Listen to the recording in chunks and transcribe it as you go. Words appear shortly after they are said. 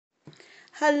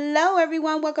Hello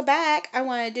everyone, welcome back. I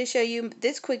wanted to show you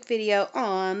this quick video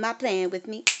on my plan with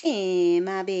me and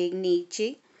my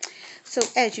BigNichi. So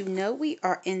as you know, we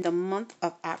are in the month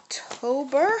of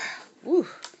October. Woo,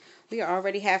 we are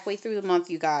already halfway through the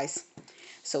month, you guys.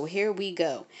 So here we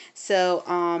go. So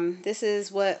this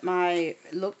is what my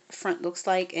front looks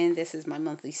like, and this is my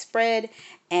monthly spread,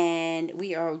 and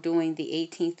we are doing the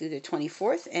 18th through the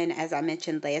 24th. And as I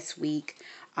mentioned last week,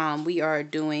 we are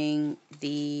doing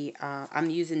the I'm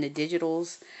using the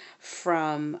digitals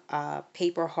from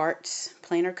Paper Hearts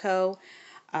Planner Co.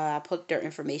 I put their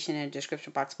information in the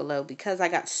description box below because I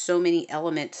got so many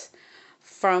elements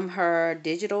from her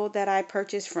digital that I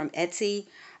purchased from Etsy.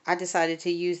 I decided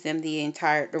to use them the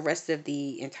rest of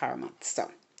the entire month. So,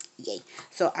 yay.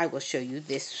 So I will show you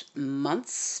this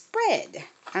month's spread.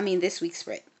 This week's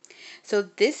spread. So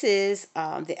this is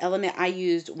the element I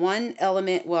used. One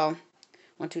element, well,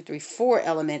 4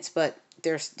 elements, but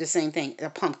there's the same thing,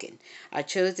 a pumpkin. I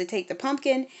chose to take the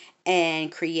pumpkin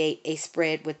and create a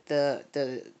spread with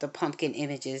the pumpkin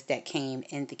images that came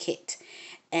in the kit.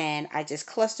 And I just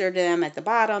clustered them at the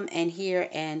bottom and here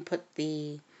and put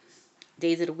the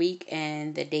days of the week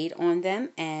and the date on them,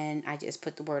 and I just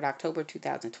put the word October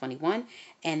 2021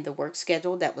 and the work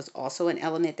schedule. That was also an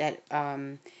element that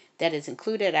that is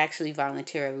included. I actually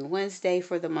volunteer every Wednesday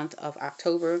for the month of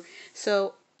October,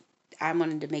 so I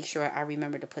wanted to make sure I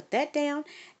remember to put that down,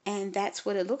 and that's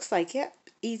what it looks like. Yep,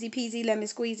 easy peasy lemon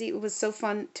squeezy. It was so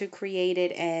fun to create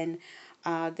it, and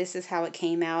this is how it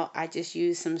came out. I just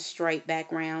used some stripe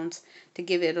backgrounds to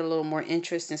give it a little more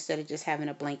interest instead of just having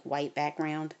a blank white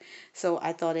background. So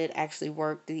I thought it actually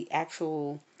worked. The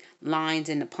actual lines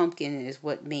in the pumpkin is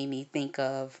what made me think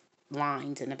of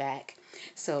lines in the back.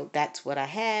 So that's what I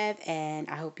have, and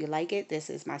I hope you like it. This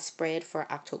is my spread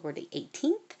for October the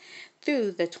 18th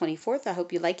through the 24th. I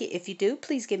hope you like it. If you do,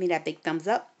 please give me that big thumbs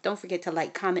up. Don't forget to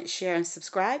like, comment, share, and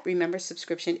subscribe. Remember,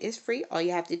 subscription is free. All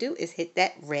you have to do is hit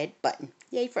that red button.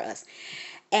 Yay for us.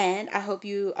 And I hope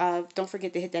you don't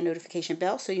forget to hit that notification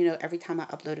bell so you know every time I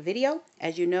upload a video.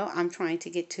 As you know, I'm trying to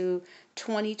get to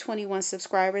 21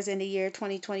 subscribers in the year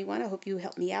 2021. I hope you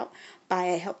help me out by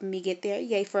helping me get there.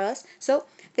 Yay for us. So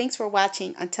thanks for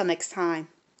watching. Until next time,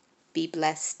 be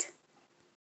blessed.